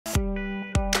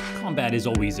Combat is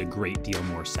always a great deal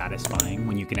more satisfying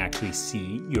when you can actually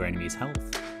see your enemy's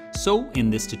health. So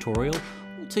in this tutorial,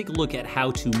 we'll take a look at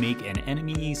how to make an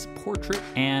enemy's portrait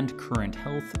and current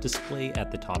health display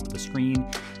at the top of the screen,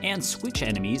 and switch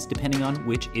enemies depending on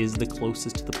which is the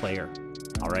closest to the player.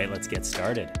 All right, let's get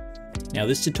started. Now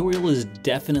this tutorial is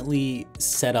definitely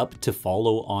set up to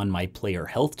follow on my player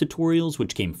health tutorials,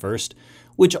 which came first,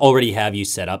 which already have you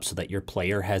set up so that your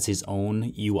player has his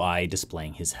own UI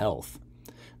displaying his health.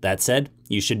 That said,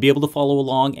 you should be able to follow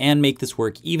along and make this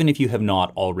work even if you have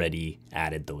not already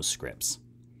added those scripts.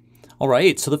 All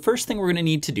right, so the first thing we're going to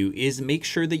need to do is make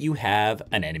sure that you have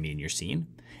an enemy in your scene,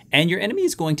 and your enemy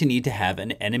is going to need to have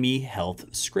an enemy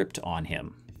health script on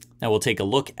him. Now we'll take a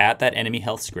look at that enemy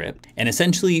health script, and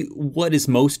essentially what is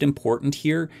most important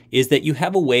here is that you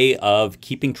have a way of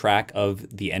keeping track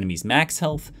of the enemy's max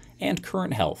health and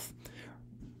current health.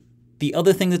 The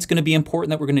other thing that's going to be important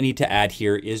that we're going to need to add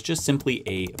here is just simply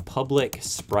a public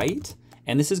sprite,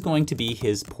 and this is going to be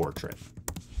his portrait.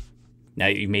 Now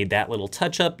that you've made that little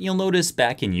touch up, you'll notice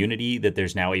back in Unity that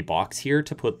there's now a box here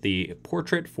to put the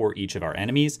portrait for each of our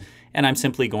enemies, and I'm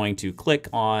simply going to click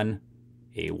on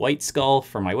a white skull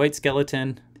for my white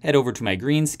skeleton, head over to my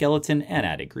green skeleton and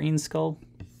add a green skull,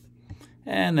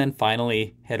 and then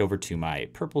finally head over to my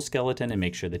purple skeleton and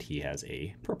make sure that he has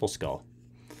a purple skull.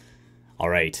 All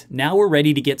right, now we're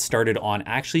ready to get started on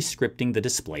actually scripting the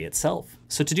display itself.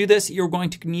 So to do this, you're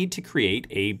going to need to create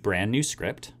a brand new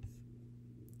script.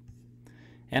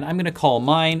 And I'm going to call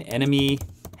mine enemy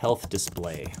health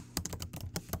display.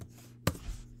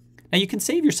 Now you can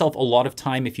save yourself a lot of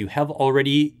time if you have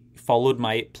already followed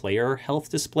my player health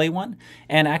display one.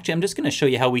 And actually, I'm just going to show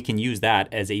you how we can use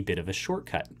that as a bit of a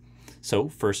shortcut. So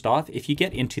first off, if you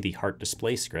get into the heart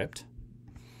display script,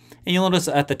 and you'll notice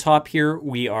at the top here,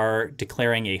 we are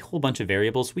declaring a whole bunch of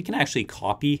variables. We can actually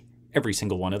copy every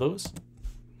single one of those.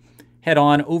 Head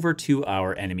on over to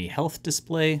our enemy health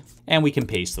display, and we can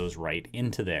paste those right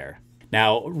into there.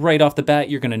 Now, right off the bat,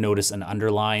 you're going to notice an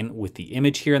underline with the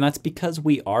image here, and that's because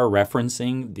we are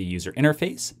referencing the user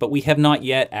interface, but we have not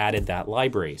yet added that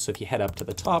library. So if you head up to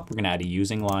the top, we're going to add a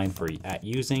using line for at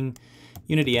using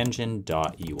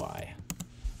unityengine.ui.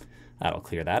 That'll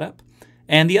clear that up.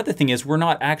 And the other thing is we're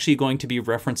not actually going to be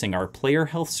referencing our player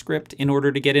health script in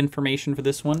order to get information for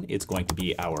this one. It's going to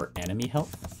be our enemy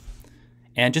health.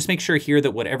 And just make sure here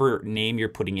that whatever name you're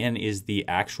putting in is the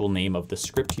actual name of the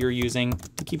script you're using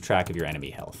to keep track of your enemy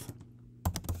health.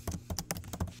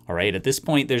 All right, at this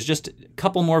point, there's just a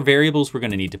couple more variables we're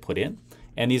going to need to put in.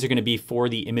 And these are going to be for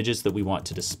the images that we want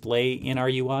to display in our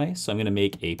UI. So I'm going to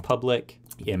make a public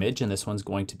image, and this one's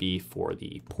going to be for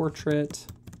the portrait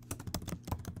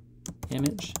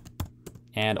image,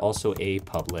 and also a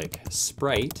public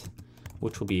sprite,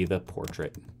 which will be the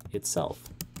portrait itself.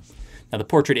 Now the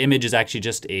portrait image is actually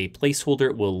just a placeholder.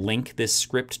 It will link this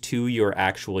script to your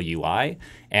actual UI,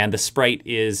 and the sprite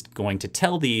is going to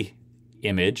tell the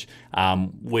image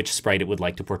which sprite it would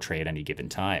like to portray at any given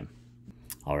time.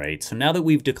 All right, so now that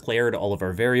we've declared all of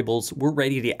our variables, we're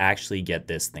ready to actually get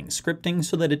this thing scripting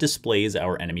so that it displays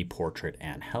our enemy portrait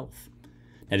and health.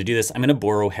 Now to do this, I'm going to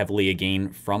borrow heavily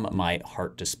again from my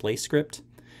heart display script.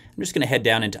 I'm just going to head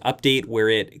down into update where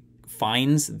it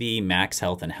finds the max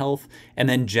health and health and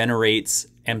then generates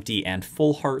empty and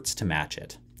full hearts to match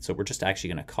it. So we're just actually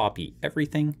going to copy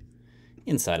everything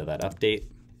inside of that update,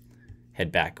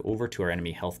 head back over to our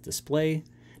enemy health display.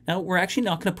 Now we're actually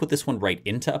not going to put this one right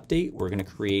into update. We're going to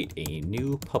create a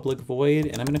new public void,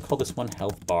 and I'm going to call this one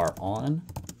health bar on.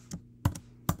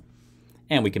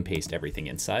 And we can paste everything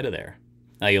inside of there.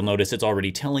 Now you'll notice it's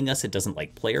already telling us it doesn't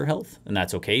like player health, and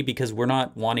that's okay because we're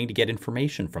not wanting to get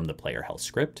information from the player health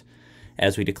script.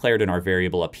 As we declared in our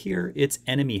variable up here, it's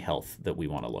enemy health that we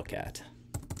want to look at.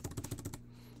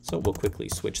 So we'll quickly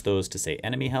switch those to say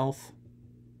enemy health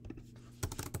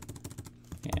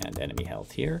and enemy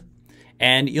health here.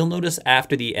 And you'll notice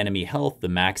after the enemy health, the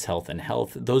max health and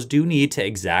health, those do need to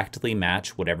exactly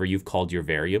match whatever you've called your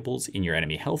variables in your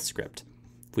enemy health script.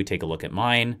 If we take a look at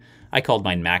mine, I called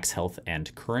mine max health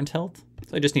and current health.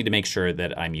 So I just need to make sure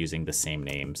that I'm using the same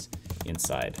names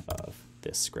inside of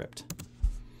this script.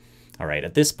 All right,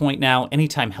 at this point now,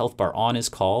 anytime health bar on is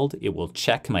called, it will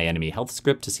check my enemy health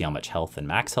script to see how much health and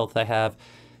max health I have,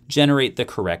 generate the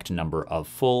correct number of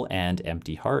full and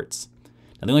empty hearts.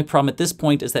 Now the only problem at this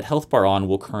point is that health bar on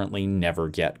will currently never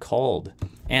get called.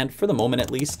 And for the moment at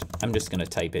least, I'm just going to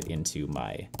type it into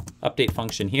my update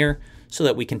function here so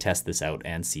that we can test this out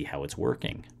and see how it's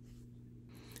working.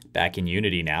 Back in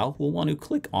Unity now, we'll want to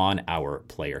click on our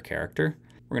player character.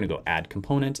 We're going to go add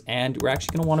component, and we're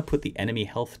actually going to want to put the enemy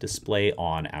health display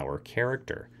on our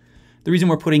character. The reason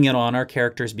we're putting it on our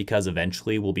character is because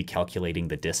eventually we'll be calculating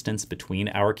the distance between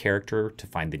our character to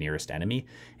find the nearest enemy,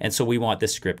 and so we want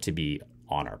this script to be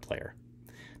on our player.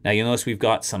 Now you'll notice we've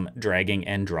got some dragging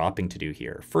and dropping to do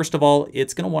here. First of all,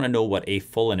 it's going to want to know what a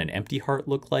full and an empty heart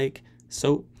look like,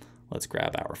 so let's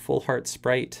grab our full heart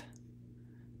sprite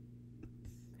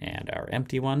and our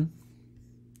empty one.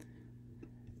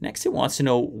 Next, it wants to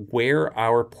know where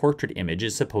our portrait image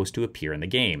is supposed to appear in the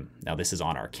game. Now this is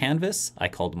on our canvas. I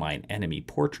called mine enemy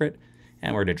portrait,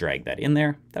 and we're going to drag that in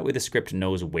there. That way the script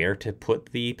knows where to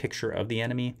put the picture of the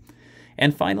enemy.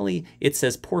 And finally, it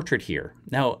says portrait here.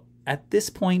 Now at this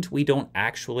point, we don't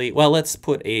actually, well, let's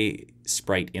put a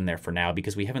sprite in there for now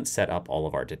because we haven't set up all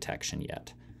of our detection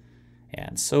yet.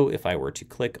 And so if I were to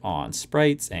click on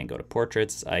sprites and go to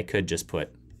portraits, I could just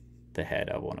put the head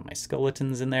of one of my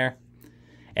skeletons in there.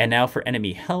 And now for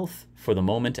enemy health, for the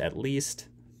moment at least,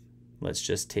 let's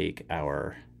just take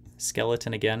our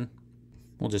skeleton again.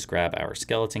 We'll just grab our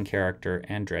skeleton character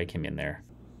and drag him in there.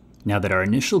 Now that our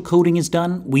initial coding is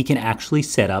done, we can actually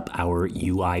set up our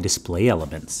UI display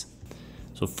elements.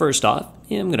 So first off,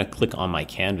 I'm going to click on my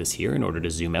canvas here in order to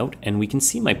zoom out, and we can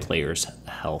see my player's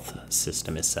health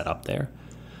system is set up there.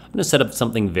 I'm going to set up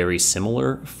something very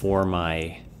similar for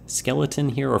my skeleton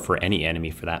here, or for any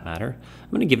enemy for that matter. I'm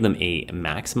going to give them a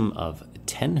maximum of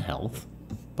 10 health,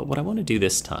 but what I want to do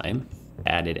this time,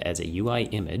 add it as a UI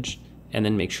image, and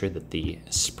then make sure that the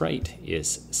sprite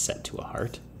is set to a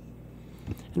heart.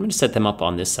 I'm going to set them up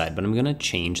on this side, but I'm going to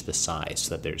change the size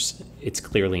so that it's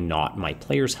clearly not my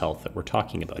player's health that we're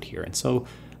talking about here. And so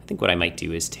I think what I might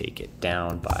do is take it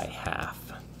down by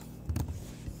half.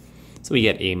 So we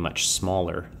get a much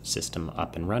smaller system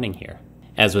up and running here.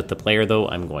 As with the player though,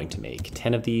 I'm going to make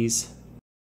 10 of these.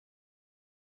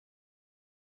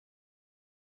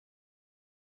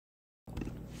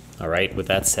 All right, with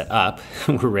that set up,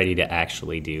 we're ready to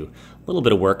actually do a little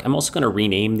bit of work. I'm also going to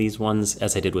rename these ones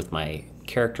as I did with my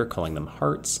character, calling them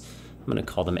hearts. I'm going to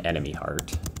call them enemy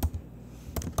heart.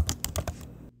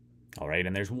 All right,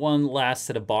 and there's one last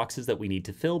set of boxes that we need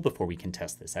to fill before we can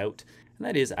test this out, and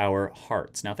that is our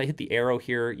hearts. Now, if I hit the arrow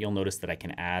here, you'll notice that I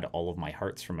can add all of my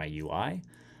hearts from my UI.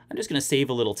 I'm just going to save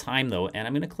a little time though, and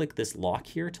I'm going to click this lock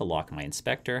here to lock my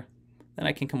inspector. Then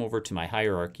I can come over to my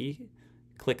hierarchy,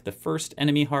 click the first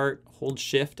enemy heart, hold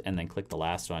shift, and then click the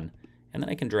last one. And then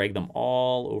I can drag them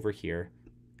all over here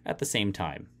at the same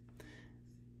time.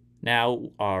 Now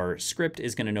our script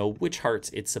is going to know which hearts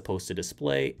it's supposed to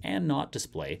display and not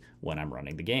display when I'm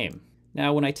running the game.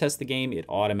 Now when I test the game, it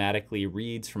automatically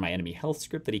reads from my enemy health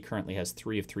script that he currently has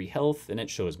 3 of 3 health, and it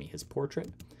shows me his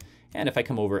portrait. And if I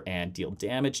come over and deal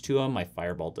damage to him, my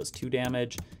fireball does 2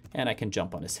 damage, and I can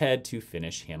jump on his head to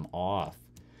finish him off.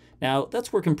 Now,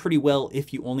 that's working pretty well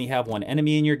if you only have one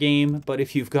enemy in your game, but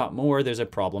if you've got more, there's a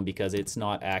problem because it's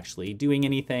not actually doing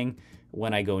anything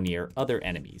when I go near other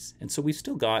enemies. And so we've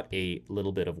still got a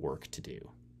little bit of work to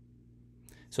do.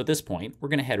 So at this point, we're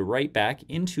going to head right back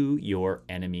into your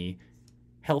enemy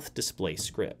health display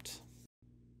script.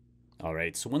 All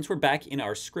right, so once we're back in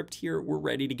our script here, we're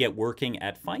ready to get working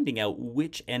at finding out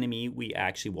which enemy we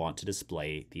actually want to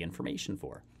display the information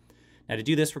for. Now to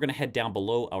do this, we're going to head down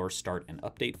below our start and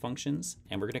update functions,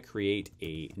 and we're going to create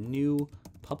a new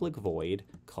public void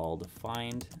called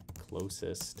find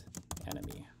closest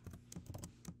enemy.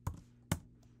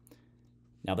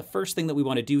 Now the first thing that we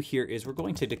want to do here is we're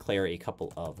going to declare a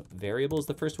couple of variables.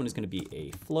 The first one is going to be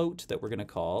a float that we're going to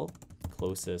call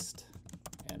closest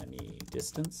enemy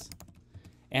distance.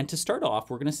 And to start off,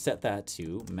 we're going to set that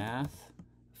to math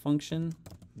function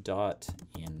dot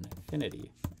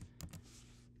infinity.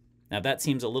 Now that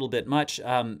seems a little bit much.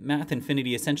 Math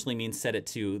infinity essentially means set it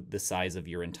to the size of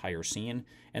your entire scene.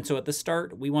 And so at the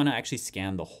start, we want to actually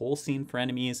scan the whole scene for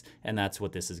enemies, and that's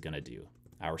what this is going to do.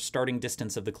 Our starting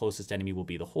distance of the closest enemy will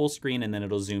be the whole screen, and then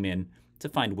it'll zoom in to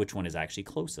find which one is actually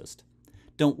closest.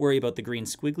 Don't worry about the green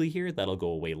squiggly here. That'll go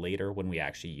away later when we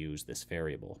actually use this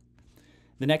variable.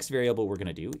 The next variable we're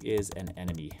going to do is an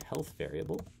enemy health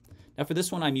variable. Now for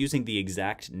this one, I'm using the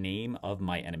exact name of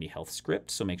my enemy health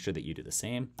script, so make sure that you do the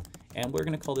same. And we're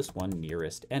going to call this one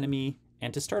nearest enemy.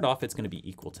 And to start off, it's going to be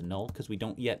equal to null because we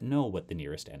don't yet know what the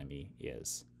nearest enemy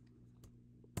is.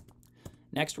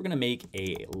 Next, we're going to make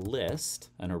a list,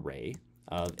 an array,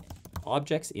 of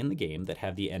objects in the game that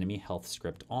have the enemy health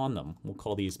script on them. We'll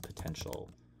call these potential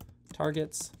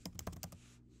targets.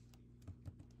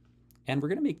 And we're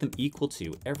going to make them equal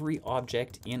to every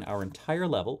object in our entire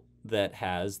level that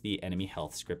has the enemy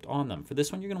health script on them. For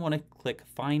this one, you're going to want to click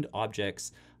Find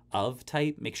Objects of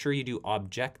Type. Make sure you do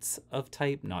Objects of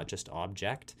Type, not just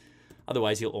Object.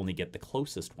 Otherwise, you'll only get the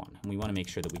closest one. And we want to make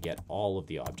sure that we get all of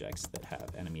the objects that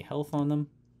have enemy health on them.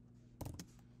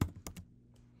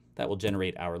 That will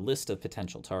generate our list of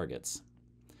potential targets.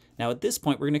 Now at this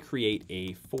point, we're going to create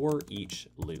a for each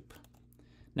loop.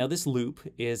 Now this loop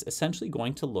is essentially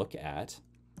going to look at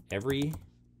every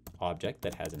object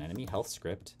that has an enemy health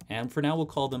script, and for now we'll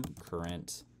call them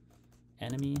current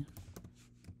enemy.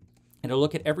 And it'll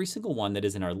look at every single one that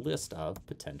is in our list of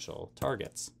potential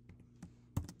targets.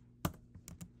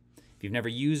 If you've never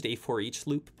used a for each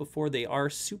loop before, they are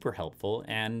super helpful,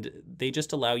 and they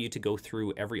just allow you to go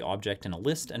through every object in a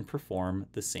list and perform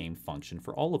the same function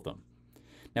for all of them.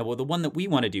 Now, well, the one that we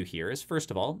want to do here is, first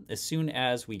of all, as soon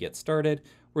as we get started,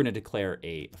 we're going to declare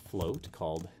a float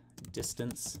called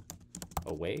distance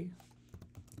away.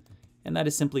 And that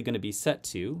is simply going to be set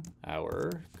to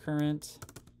our current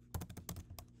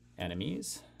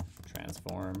enemies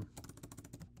transform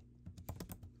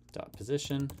dot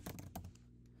position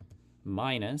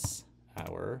minus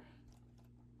our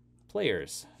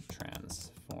players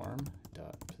transform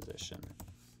dot position.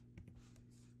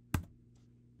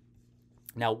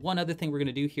 Now, one other thing we're going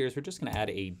to do here is we're just going to add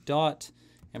a dot,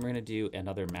 and we're going to do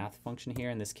another math function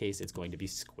here. In this case, it's going to be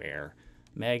square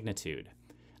magnitude.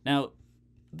 Now,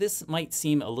 this might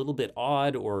seem a little bit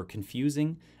odd or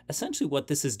confusing. Essentially what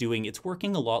this is doing, it's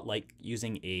working a lot like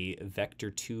using a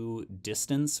vector2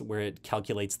 distance where it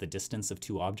calculates the distance of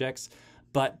two objects.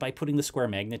 But by putting the square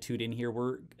magnitude in here,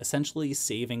 we're essentially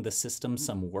saving the system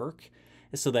some work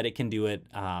so that it can do it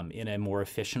in a more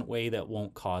efficient way that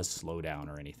won't cause slowdown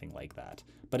or anything like that.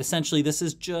 But essentially, this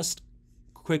is just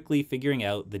quickly figuring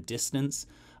out the distance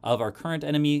of our current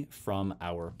enemy from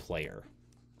our player.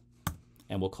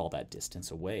 And we'll call that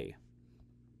distance away.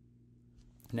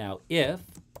 Now, if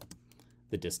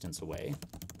the distance away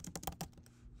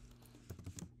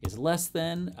is less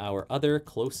than our other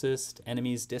closest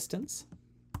enemy's distance,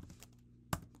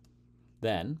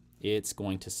 then it's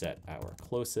going to set our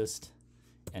closest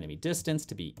enemy distance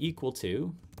to be equal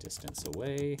to distance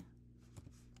away.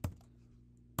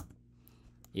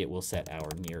 It will set our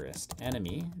nearest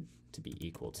enemy to be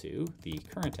equal to the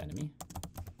current enemy.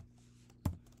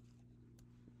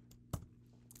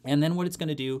 And then what it's going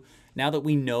to do, now that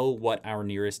we know what our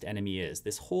nearest enemy is,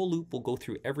 this whole loop will go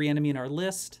through every enemy in our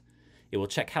list. It will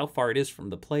check how far it is from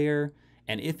the player.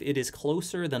 And if it is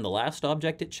closer than the last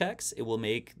object it checks, it will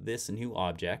make this new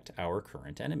object our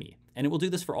current enemy. And it will do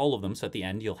this for all of them. So at the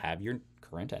end, you'll have your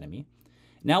current enemy.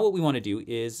 Now what we want to do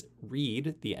is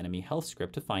read the enemy health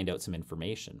script to find out some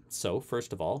information. So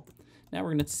first of all, now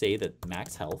we're going to say that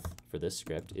max health for this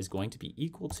script is going to be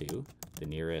equal to the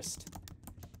nearest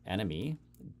enemy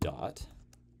dot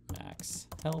max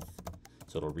health.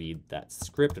 So it'll read that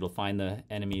script. It'll find the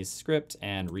enemy's script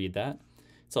and read that.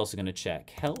 It's also going to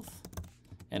check health,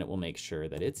 and it will make sure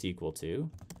that it's equal to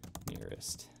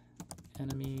nearest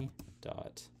enemy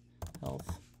dot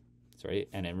health. Sorry,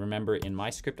 and then remember in my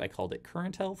script I called it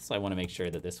current health, so I want to make sure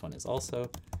that this one is also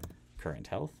current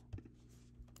health.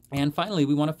 And finally,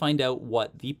 we want to find out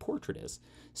what the portrait is.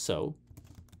 So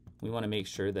we want to make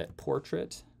sure that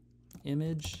portrait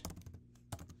image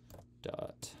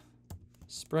dot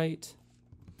sprite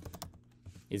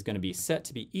is going to be set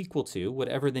to be equal to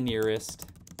whatever the nearest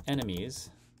enemy's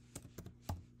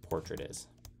portrait is.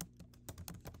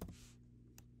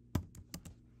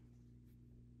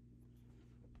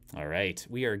 All right,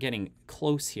 we are getting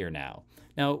close here now.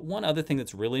 Now, one other thing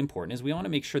that's really important is we want to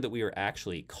make sure that we are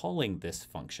actually calling this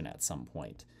function at some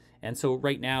point. And so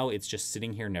right now it's just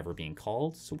sitting here never being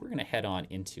called. So we're going to head on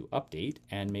into update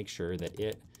and make sure that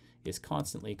it is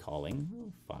constantly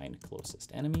calling find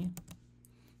closest enemy.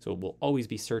 So we'll always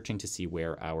be searching to see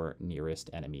where our nearest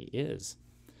enemy is.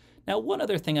 Now, one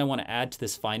other thing I want to add to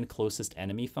this find closest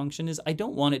enemy function is I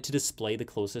don't want it to display the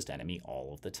closest enemy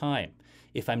all of the time.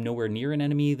 If I'm nowhere near an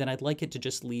enemy, then I'd like it to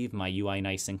just leave my UI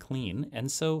nice and clean.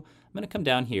 And so I'm going to come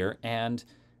down here, and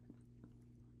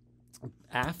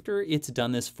after it's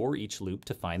done this for each loop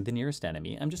to find the nearest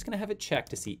enemy, I'm just going to have it check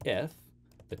to see if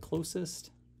the closest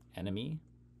enemy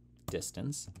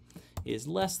distance is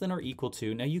less than or equal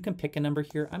to, now you can pick a number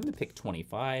here. I'm going to pick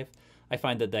 25. I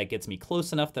find that that gets me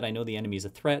close enough that I know the enemy is a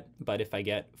threat, but if I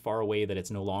get far away that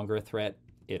it's no longer a threat,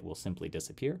 it will simply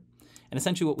disappear. And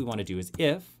essentially what we want to do is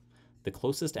if the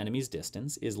closest enemy's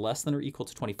distance is less than or equal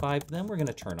to 25, then we're going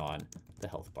to turn on the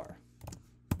health bar.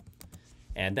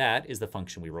 And that is the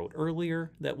function we wrote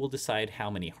earlier that will decide how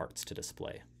many hearts to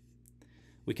display.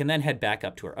 We can then head back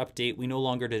up to our update. We no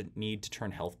longer need to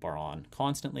turn health bar on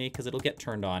constantly because it'll get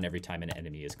turned on every time an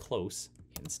enemy is close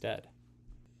instead.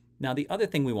 Now the other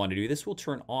thing we want to do, this will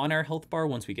turn on our health bar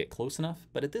once we get close enough,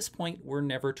 but at this point we're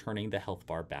never turning the health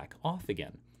bar back off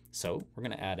again. So we're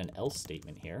going to add an else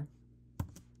statement here.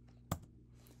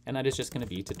 And that is just going to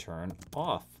be to turn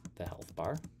off the health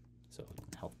bar. So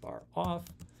health bar off.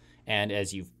 And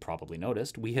as you've probably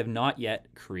noticed, we have not yet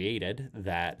created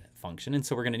that function, and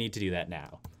so we're going to need to do that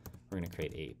now. We're going to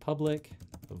create a public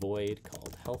void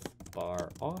called health bar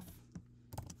off.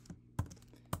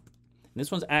 And this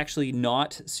one's actually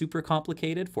not super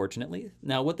complicated, fortunately.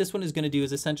 Now, what this one is going to do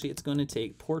is essentially it's going to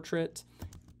take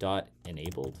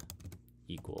portrait.enabled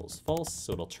equals false,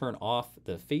 so it'll turn off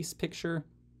the face picture.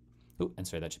 Oh, and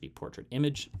sorry, that should be portrait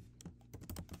image.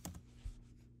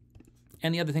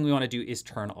 And the other thing we want to do is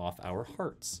turn off our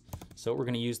hearts. So we're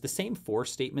going to use the same for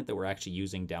statement that we're actually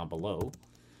using down below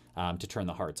to turn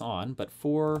the hearts on, but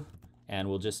for, and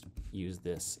we'll just use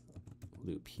this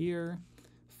loop here,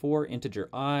 for integer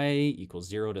I equals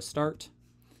 0 to start,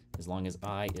 as long as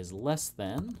I is less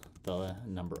than the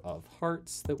number of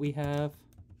hearts that we have.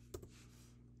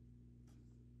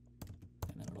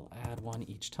 And then it'll add one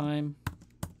each time.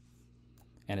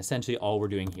 And essentially all we're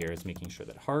doing here is making sure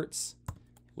that hearts,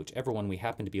 whichever one we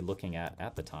happen to be looking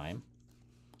at the time,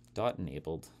 dot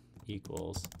enabled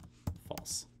equals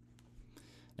false.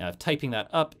 Now, if typing that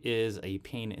up is a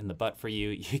pain in the butt for you,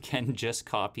 you can just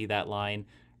copy that line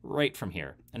right from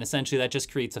here. And essentially that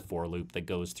just creates a for loop that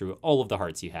goes through all of the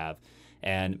hearts you have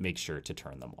and make sure to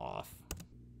turn them off.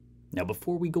 Now,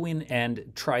 before we go in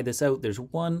and try this out, there's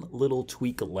one little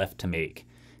tweak left to make.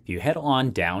 If you head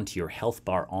on down to your health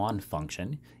bar on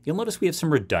function, you'll notice we have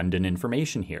some redundant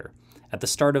information here. At the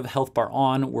start of health bar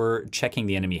on, we're checking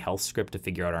the enemy health script to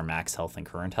figure out our max health and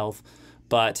current health.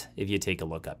 But if you take a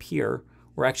look up here,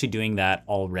 we're actually doing that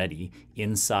already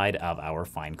inside of our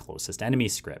find closest enemy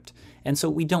script. And so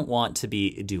we don't want to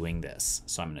be doing this.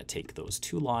 So I'm going to take those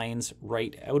two lines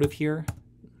right out of here,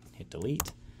 hit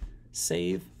delete,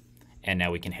 save, and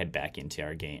now we can head back into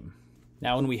our game.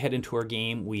 Now when we head into our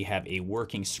game, we have a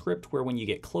working script where when you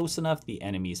get close enough, the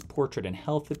enemy's portrait and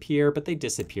health appear, but they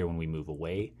disappear when we move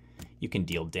away. You can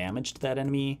deal damage to that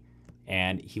enemy,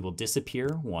 and he will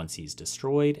disappear once he's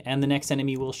destroyed, and the next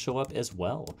enemy will show up as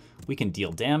well. We can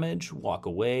deal damage, walk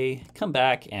away, come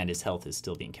back, and his health is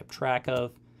still being kept track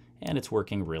of, and it's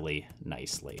working really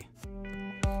nicely.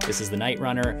 This is the Night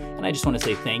Runner, and I just want to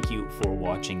say thank you for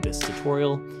watching this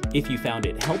tutorial. If you found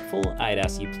it helpful, I'd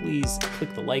ask you please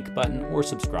click the like button or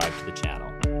subscribe to the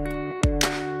channel.